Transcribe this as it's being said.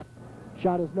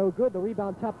Shot is no good. The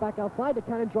rebound tapped back outside. The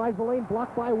cannon drives the lane,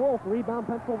 blocked by Wolf. Rebound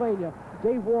Pennsylvania.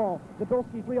 Dave Wall.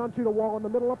 Zabilski 3-on-2 to Wall in the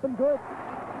middle, up and good.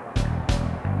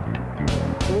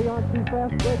 3-on-2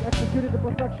 fast break executed to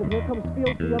perfection. Here comes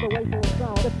Fields the other way for a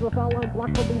foul. Gets to the foul line,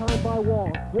 blocked from behind by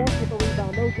Wall. Walsh with the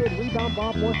rebound, no good. Rebound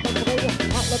Bob Morse, Pennsylvania.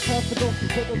 Outlet pass to Bilski.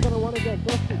 Pickle's going to run again.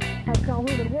 Bilski has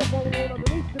Calhoun and Wolf all the way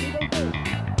underneath. Did he go through?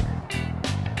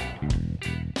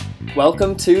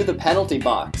 Welcome to the Penalty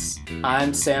Box.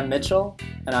 I'm Sam Mitchell,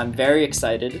 and I'm very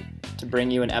excited to bring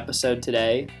you an episode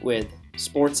today with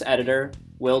sports editor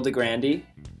Will DeGrande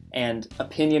and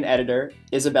opinion editor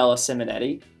Isabella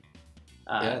Simonetti.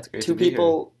 It's great two to be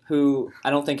people who I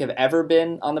don't think have ever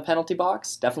been on the Penalty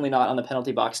Box, definitely not on the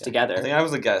Penalty Box together. I think I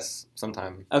was a guest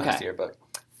sometime last year, but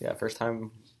yeah, first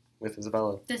time with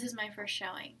Isabella. This is my first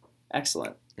showing.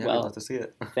 Excellent. Yeah, well, we'd love to see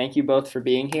it. Thank you both for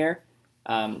being here.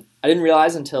 I didn't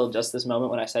realize until just this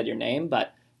moment when I said your name,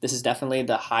 but this is definitely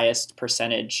the highest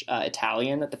percentage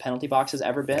Italian that the Penalty Box has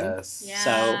ever been. Yes.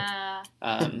 Yeah.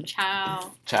 So,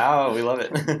 Ciao. Ciao, we love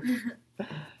it.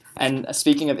 And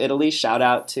speaking of Italy, shout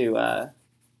out to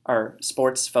our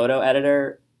sports photo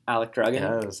editor, Alec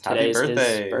Drugan. Yes, happy Today's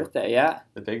birthday. his birthday, yeah.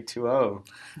 The big 2-0.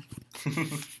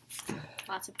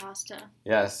 Lots of pasta.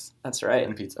 Yes. That's right.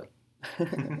 And pizza.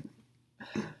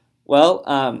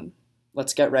 Well,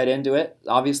 let's get right into it.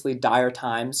 Obviously, dire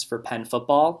times for Penn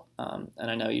football, and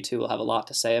I know you two will have a lot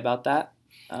to say about that.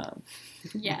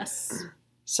 Yes.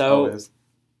 So Always.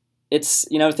 it's,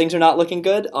 things are not looking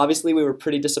good. Obviously, we were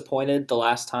pretty disappointed the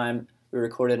last time we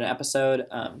recorded an episode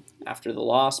after the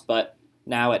loss, but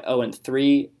now at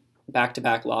 0-3,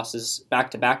 back-to-back losses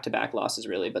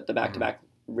really, but the back-to-back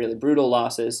really brutal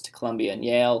losses to Columbia and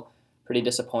Yale, pretty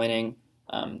disappointing,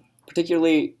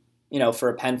 particularly for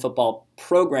a Penn football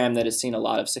program that has seen a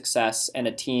lot of success and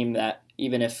a team that,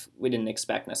 even if we didn't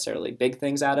expect necessarily big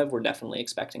things out of, we're definitely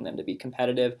expecting them to be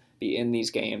competitive, be in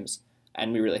these games,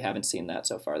 and we really haven't seen that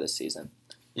so far this season.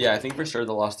 Yeah, I think for sure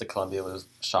the loss to Columbia was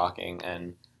shocking,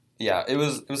 and yeah, it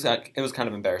was kind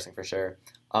of embarrassing for sure.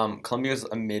 Columbia was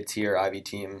a mid-tier Ivy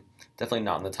team, definitely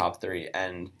not in the top 3,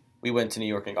 and we went to New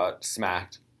York and got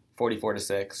smacked,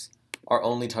 44-6. Our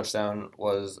only touchdown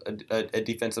was a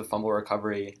defensive fumble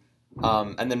recovery.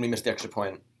 And then we missed the extra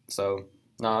point. So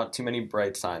not too many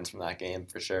bright signs from that game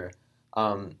for sure.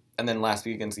 And then last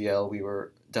week against Yale, we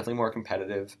were definitely more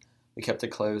competitive. We kept it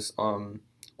close. Only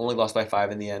lost by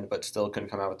 5 in the end, but still couldn't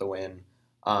come out with the win,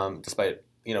 despite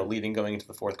leading going into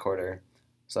the fourth quarter.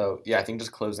 So yeah, I think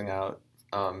just closing out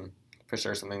for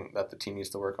sure something that the team needs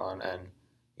to work on, and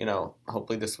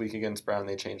hopefully this week against Brown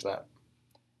they change that.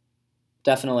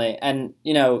 Definitely, and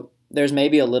there's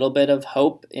maybe a little bit of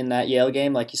hope in that Yale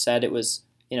game. Like you said, it was,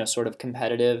 sort of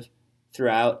competitive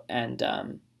throughout and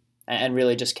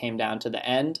really just came down to the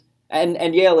end.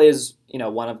 And Yale is,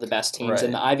 one of the best teams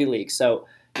in the Ivy League. So,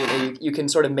 you can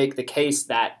sort of make the case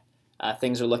that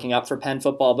things are looking up for Penn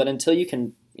football. But until you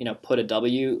can, put a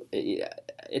W,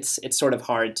 it's sort of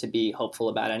hard to be hopeful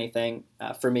about anything,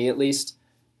 for me at least,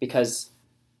 because,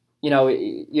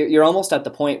 you're almost at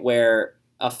the point where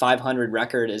a 500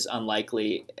 record is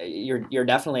unlikely. You're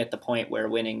definitely at the point where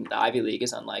winning the Ivy League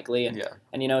is unlikely,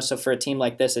 and so for a team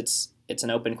like this, it's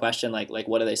an open question. Like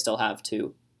what do they still have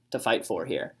to fight for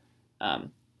here?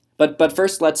 But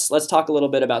first, let's talk a little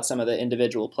bit about some of the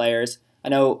individual players. I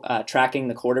know tracking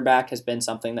the quarterback has been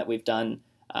something that we've done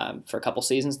for a couple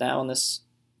seasons now on this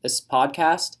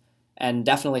podcast, and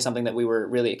definitely something that we were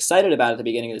really excited about at the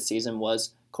beginning of the season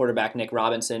was quarterback Nick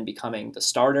Robinson becoming the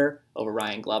starter over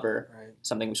Ryan Glover,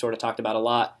 something we sort of talked about a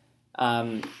lot.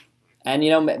 And,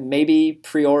 maybe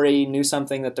Priori knew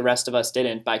something that the rest of us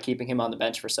didn't by keeping him on the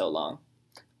bench for so long.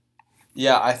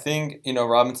 Yeah, I think,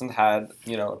 Robinson had,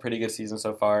 a pretty good season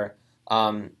so far.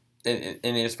 In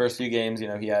his first few games,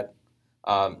 he had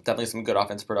definitely some good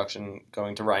offensive production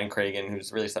going to Ryan Cragen,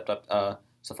 who's really stepped up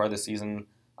so far this season.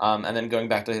 And then going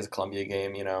back to his Columbia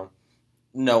game,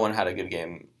 no one had a good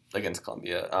game against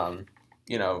Columbia.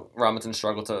 Robinson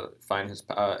struggled to find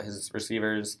his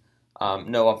receivers.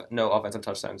 No offensive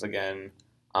touchdowns again.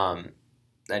 And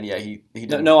yeah, he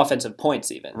didn't. No offensive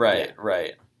points even. Right.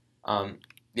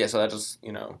 Yeah, so that just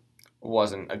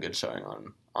wasn't a good showing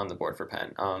on the board for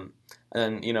Penn. And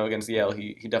then against Yale,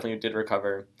 he definitely did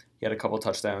recover. He had a couple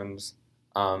touchdowns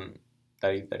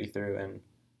that he threw, and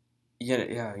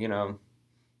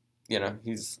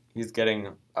he's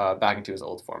getting back into his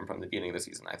old form from the beginning of the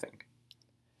season, I think.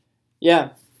 Yeah,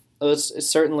 it's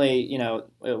certainly,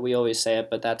 we always say it,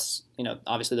 but that's,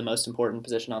 obviously the most important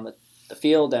position on the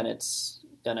field, and it's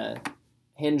going to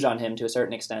hinge on him to a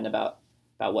certain extent about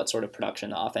what sort of production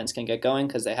the offense can get going,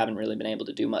 because they haven't really been able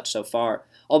to do much so far.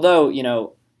 Although,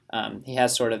 he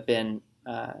has sort of been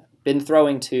been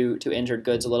throwing to injured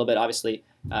goods a little bit. Obviously,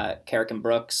 Carrick and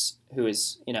Brooks, who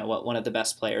is one of the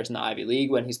best players in the Ivy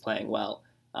League when he's playing well,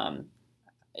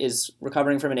 is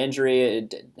recovering from an injury.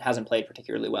 It hasn't played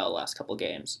particularly well the last couple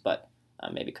games, but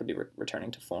maybe could be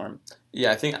returning to form.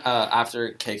 Yeah, I think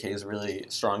after KK's really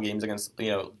strong games against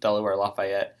Delaware,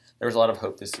 Lafayette, there was a lot of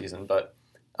hope this season. But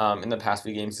in the past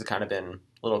few games, he's kind of been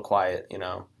a little quiet.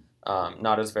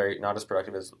 Not as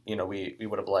productive as we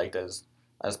would have liked as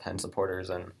Penn supporters.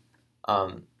 And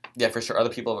yeah, for sure, other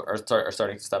people are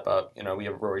starting to step up. We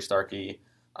have Rory Starkey,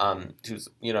 who's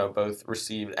both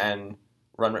received and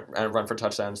run for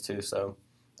touchdowns too. So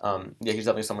yeah, he's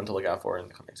definitely someone to look out for in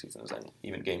the coming seasons and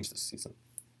even games this season.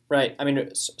 Right. I mean,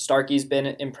 Starkey's been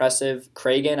impressive.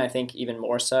 Cragen, I think, even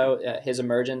more so. His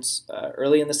emergence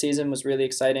early in the season was really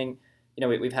exciting.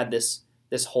 We've had this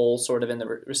hole sort of in the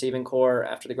receiving core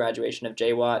after the graduation of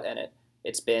J-Watt, and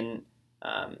it's been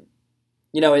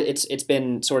it's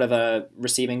been sort of a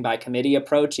receiving by committee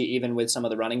approach, even with some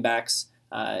of the running backs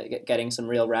getting some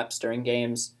real reps during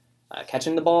games,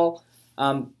 catching the ball.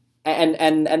 And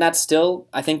that's still,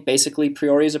 I think, basically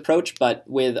Priori's approach, but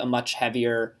with a much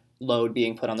heavier load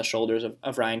being put on the shoulders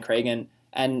of Ryan Cragen.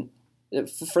 And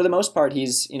for the most part,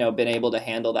 he's been able to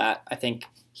handle that. I think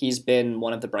he's been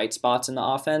one of the bright spots in the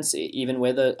offense, even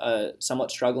with a somewhat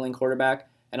struggling quarterback.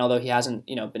 And although he hasn't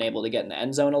been able to get in the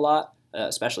end zone a lot,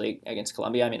 especially against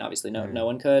Columbia, I mean, obviously no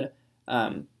one could.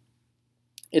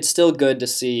 It's still good to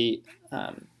see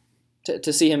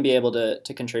to see him be able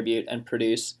to contribute and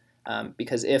produce.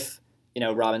 Because if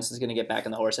Robinson's going to get back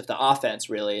on the horse, if the offense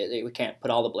really, we can't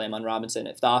put all the blame on Robinson.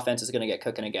 If the offense is going to get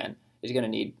cooking again, he's going to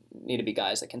need to be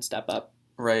guys that can step up.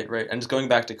 Right. And just going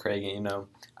back to Cragen,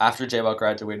 after J-Watt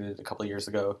graduated a couple years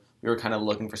ago, we were kind of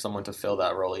looking for someone to fill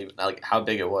that role, even like how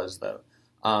big it was though.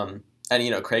 And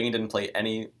Cragen didn't play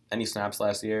any snaps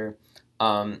last year,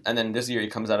 and then this year he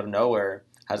comes out of nowhere,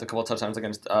 has a couple touchdowns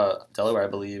against Delaware, I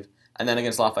believe, and then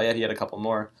against Lafayette he had a couple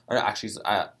more. Or actually,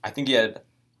 I think he had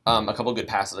a couple good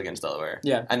passes against Delaware.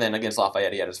 Yeah. And then against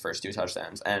Lafayette, he had his first 2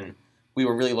 touchdowns. And we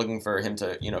were really looking for him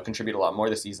to, contribute a lot more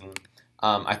this season.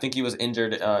 I think he was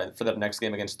injured for the next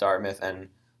game against Dartmouth and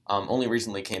only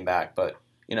recently came back. But,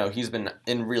 he's been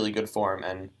in really good form.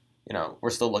 And, we're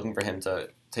still looking for him to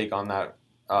take on that,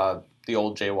 the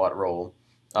old J-Watt role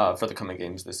for the coming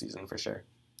games this season for sure.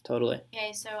 Totally.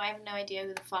 Okay, so I have no idea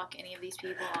who the fuck any of these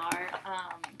people are.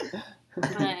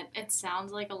 But it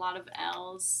sounds like a lot of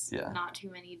L's, not too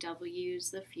many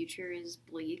W's. The future is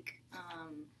bleak.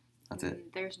 That's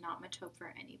it. There's not much hope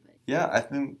for anybody. Yeah, I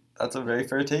think that's a very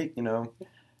fair take.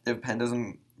 If Penn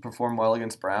doesn't perform well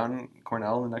against Brown,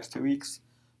 Cornell in the next 2 weeks,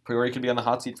 Priori could be on the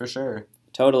hot seat for sure.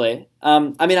 Totally.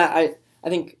 I mean, I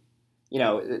think,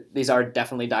 these are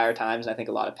definitely dire times. I think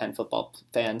a lot of Penn football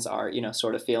fans are,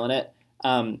 sort of feeling it.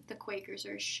 The Quakers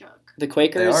are shook. The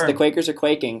Quakers are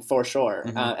quaking for sure,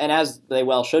 and as they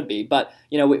well should be. But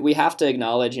we have to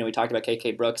acknowledge. We talked about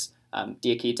KK Brooks,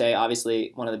 Diakite,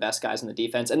 obviously one of the best guys in the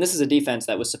defense, and this is a defense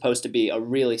that was supposed to be a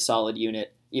really solid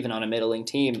unit, even on a middling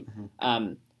team.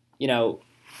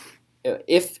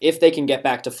 If they can get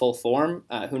back to full form,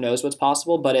 who knows what's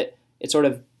possible? But it sort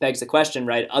of begs the question,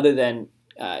 right? Other than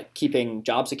keeping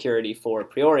job security for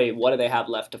Priori, what do they have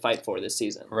left to fight for this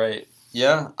season? Right.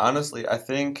 Yeah, honestly, I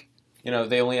think,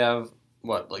 they only have,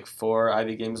 4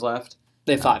 Ivy games left?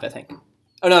 They have 5, I think.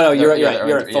 Oh, no, you're right.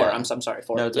 You're at 4. Yeah. I'm sorry,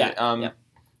 4. No, it's yeah. okay.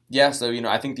 Yeah, so,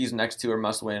 I think these next 2 are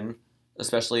must-win,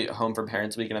 especially home for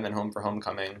Parents Weekend and then home for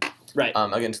homecoming. Right.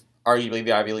 Against arguably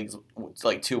the Ivy League's,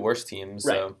 2 worst teams.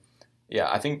 Right. So,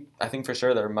 yeah, I think for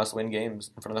sure they're must-win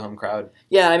games in front of the home crowd.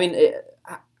 Yeah, I mean,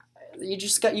 you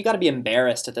got to be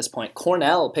embarrassed at this point.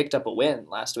 Cornell picked up a win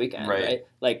last weekend, right?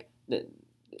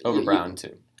 Over Brown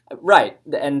too. Right,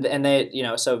 and they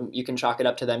so you can chalk it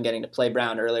up to them getting to play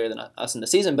Brown earlier than us in the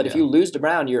season. But if you lose to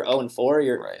Brown, you're 0-4.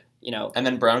 You're right. And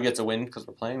then Brown gets a win because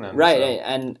we're playing them. Right, so.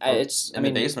 And it's in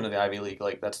the basement of the Ivy League,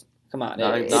 that's come on,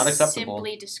 not acceptable.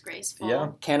 Simply disgraceful.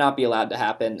 Yeah, cannot be allowed to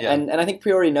happen. Yeah. And I think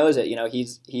Priori knows it.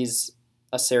 He's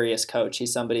a serious coach.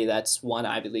 He's somebody that's won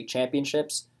Ivy League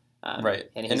championships. Right,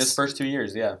 and in his first 2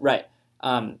 years, yeah. Right,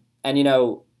 and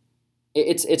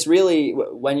it's really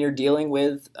when you're dealing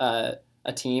with a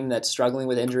team that's struggling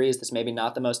with injuries, that's maybe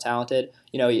not the most talented,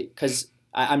 because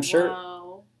I'm sure.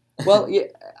 Whoa. Well, yeah,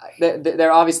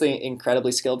 they're obviously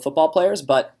incredibly skilled football players,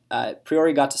 but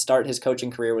Priori got to start his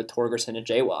coaching career with Torgerson and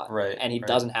J-Watt, right, and he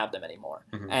doesn't have them anymore.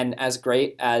 Mm-hmm. And as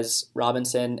great as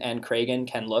Robinson and Cragen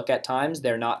can look at times,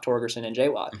 they're not Torgerson and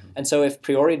J-Watt. Mm-hmm. And so if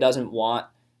Priori doesn't want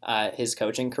his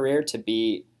coaching career to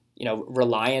be,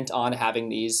 reliant on having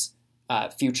these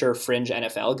future fringe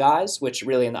NFL guys, which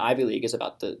really in the Ivy League is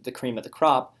about the cream of the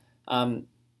crop,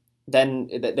 then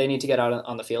they need to get out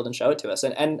on the field and show it to us.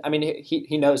 And I mean,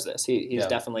 he knows this. He's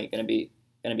definitely going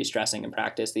to be stressing in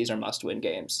practice. These are must-win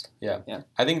games. Yeah.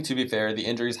 I think, to be fair, the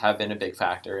injuries have been a big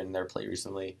factor in their play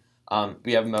recently.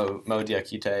 We have Mo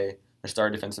Diakite, our star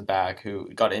defensive back, who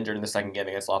got injured in the second game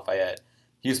against Lafayette.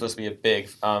 He was supposed to be a big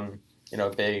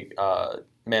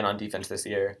man on defense this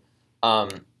year.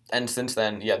 And since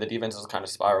then, the defense has kind of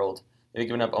spiraled. They've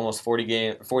given up almost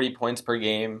 40 points per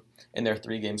game in their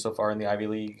 3 games so far in the Ivy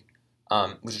League,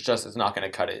 which is not going to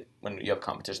cut it when you have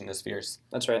competition this fierce.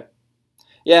 That's right.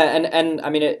 Yeah, and I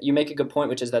mean, you make a good point,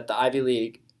 which is that the Ivy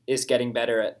League is getting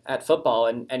better at football,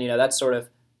 and that's sort of,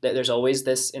 there's always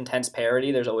this intense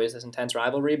parity, there's always this intense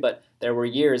rivalry, but there were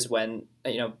years when,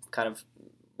 kind of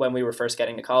when we were first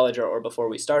getting to college or before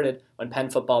we started, when Penn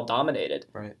football dominated.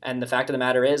 Right. And the fact of the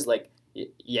matter is, like,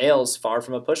 Yale's far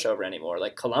from a pushover anymore.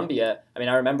 Like Columbia, I mean,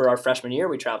 I remember our freshman year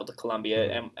we traveled to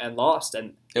Columbia and lost,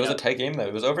 and it was a tight game though.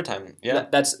 It was overtime. Yeah,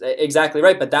 that's exactly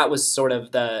right. But that was sort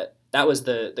of the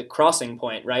crossing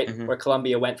point, right? Mm-hmm. Where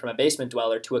Columbia went from a basement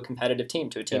dweller to a competitive team,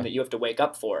 to a team that you have to wake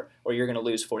up for, or you're going to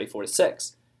lose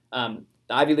 44-6. The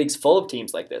Ivy League's full of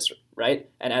teams like this, right?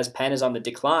 And as Penn is on the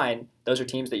decline, those are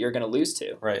teams that you're going to lose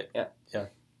to. Right.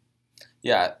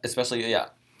 Yeah. Especially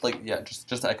just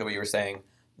to echo what you were saying.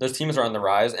 Those teams are on the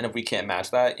rise, and if we can't match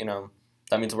that,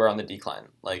 that means we're on the decline.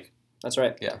 Like, that's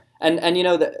right. Yeah. And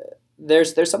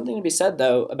there's something to be said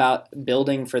though about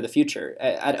building for the future.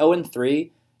 At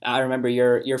 0-3, I remember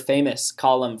your famous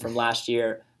column from last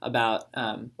year about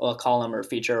a column or a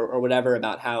feature or whatever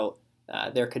about how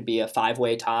there could be a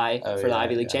 5-way tie for the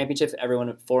Ivy League championship. Everyone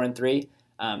at 4-3.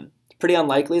 Pretty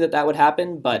unlikely that would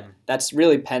happen, but that's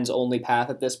really Penn's only path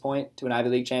at this point to an Ivy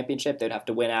League championship. They'd have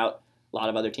to win out. A lot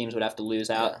of other teams would have to lose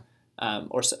out,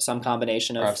 or some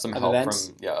combination of, or have some help events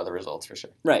from other results for sure.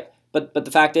 Right, but the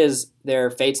fact is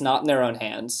their fate's not in their own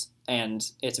hands, and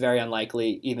it's very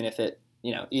unlikely, even if they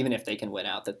can win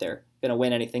out, that they're going to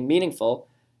win anything meaningful.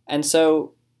 And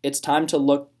so it's time to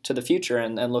look to the future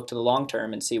and look to the long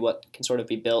term and see what can sort of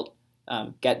be built.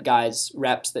 Get guys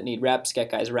reps that need reps,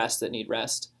 get guys rest that need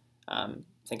rest.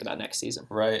 Think about next season.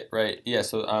 Right. Yeah.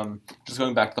 So just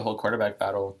going back to the whole quarterback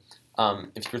battle.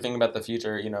 If you're thinking about the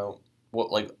future,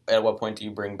 at what point do you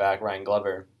bring back Ryan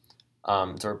Glover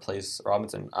to replace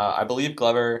Robinson? I believe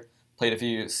Glover played a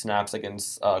few snaps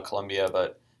against Columbia,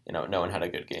 but no one had a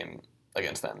good game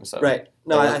against them. So right.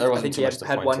 No, I think he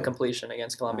had one completion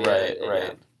against Columbia.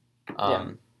 Right.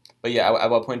 But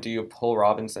at what point do you pull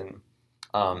Robinson?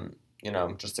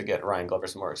 Just to get Ryan Glover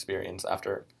some more experience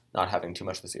after not having too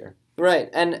much this year. Right,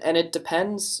 and it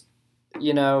depends,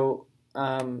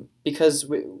 because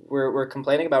we're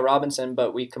complaining about Robinson,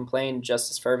 but we complained just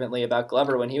as fervently about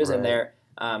Glover when he was in there.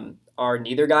 Are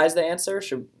neither guys the answer?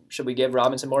 Should we give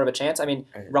Robinson more of a chance? I mean,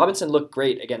 Robinson looked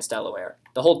great against Delaware.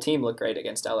 The whole team looked great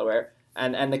against Delaware.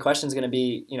 And the question is going to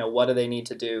be, what do they need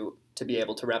to do to be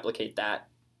able to replicate that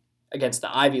against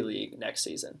the Ivy League next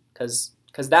season? Because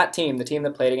that team, the team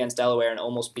that played against Delaware and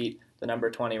almost beat the number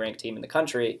 20 ranked team in the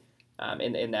country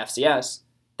in the FCS,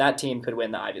 that team could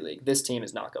win the Ivy League. This team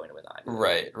is not going to win the Ivy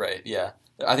League. Right, yeah.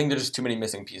 I think there's just too many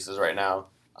missing pieces right now.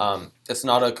 It's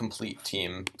not a complete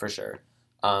team for sure.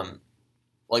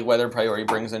 Whether Priori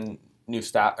brings in new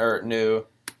staff or new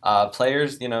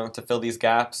players, to fill these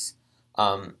gaps,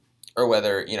 or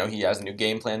whether he has a new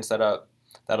game plan set up,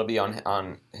 that'll be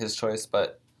on his choice.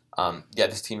 But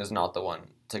this team is not the one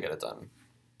to get it done.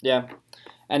 Yeah,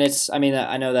 and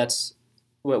I know that's.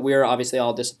 We're obviously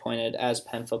all disappointed as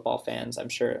Penn football fans. I'm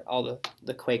sure all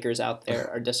the Quakers out there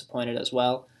are disappointed as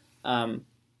well.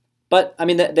 But,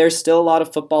 there's still a lot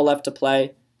of football left to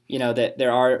play. That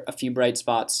there are a few bright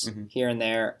spots here and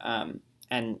there,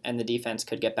 and the defense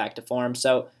could get back to form.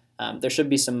 So there should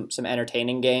be some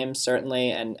entertaining games, certainly,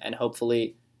 and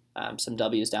hopefully some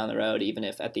W's down the road, even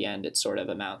if at the end it sort of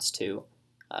amounts to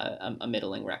a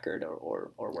middling record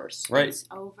or worse. Right. It's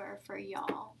over for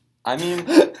y'all.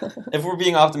 If we're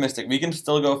being optimistic, we can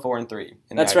still go 4-3.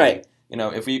 That's right.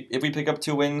 If we pick up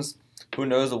 2 wins, who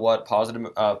knows what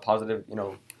positive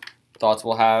thoughts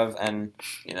we'll have, and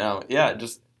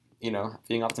just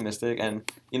being optimistic, and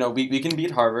we can beat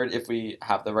Harvard if we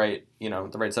have the right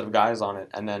set of guys on it,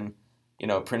 and then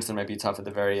Princeton might be tough at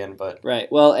the very end, but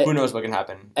right. Well, who knows what can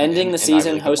happen. Ending the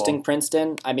season hosting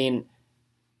Princeton,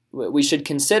 we should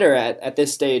consider at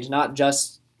this stage not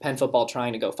just Penn football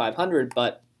trying to go 500,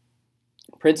 but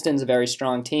Princeton's a very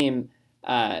strong team.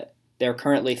 They're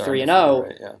currently 3-0.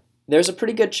 Right, yeah. There's a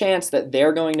pretty good chance that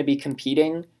they're going to be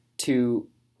competing to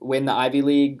win the Ivy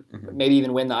League, maybe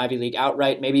even win the Ivy League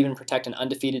outright, maybe even protect an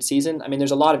undefeated season. There's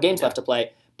a lot of games left to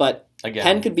play, but again,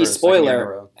 Penn could be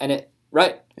spoiler, and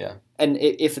and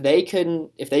if they can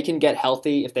get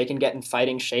healthy, if they can get in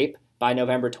fighting shape by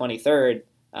November 23rd,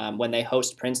 when they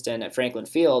host Princeton at Franklin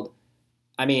Field,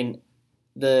 I mean,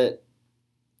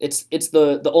 it's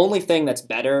the only thing that's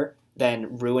better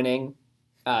than ruining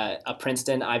a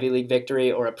Princeton Ivy League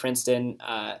victory or a Princeton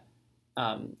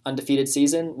undefeated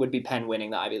season would be Penn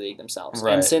winning the Ivy League themselves.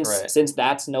 Right, and since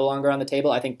that's no longer on the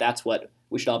table, I think that's what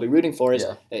we should all be rooting for is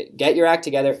get your act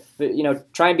together.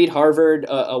 Try and beat Harvard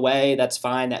away. That's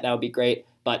fine. That would be great.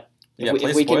 But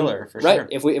if we can, sure.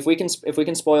 if we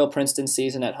can spoil Princeton's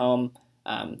season at home,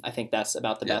 I think that's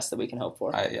about the best that we can hope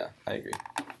for. I agree.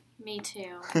 Me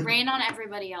too. Rain on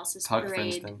everybody else's Puck parade.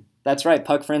 Princeton. That's right,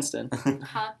 Puck Princeton.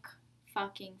 Puck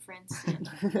fucking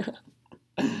Princeton.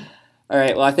 All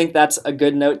right, well, I think that's a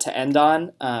good note to end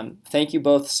on. Thank you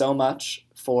both so much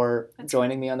for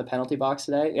joining me on the penalty box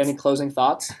today. Any closing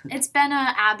thoughts? It's been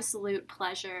an absolute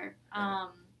pleasure.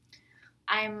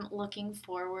 I'm looking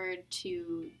forward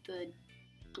to the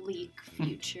bleak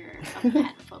future of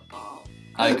Penn football.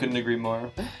 I couldn't agree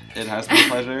more. It has been a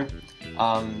pleasure.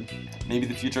 Maybe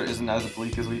the future isn't as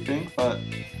bleak as we think, but,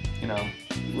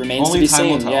 remains only to be time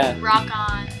seen. will tell. Yeah. Rock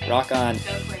on. Rock on.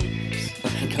 Go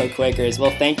Quakers. Go Quakers.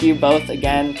 Well, thank you both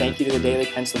again. Thank you to the Daily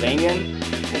Pennsylvanian.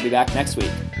 We'll be back next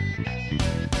week.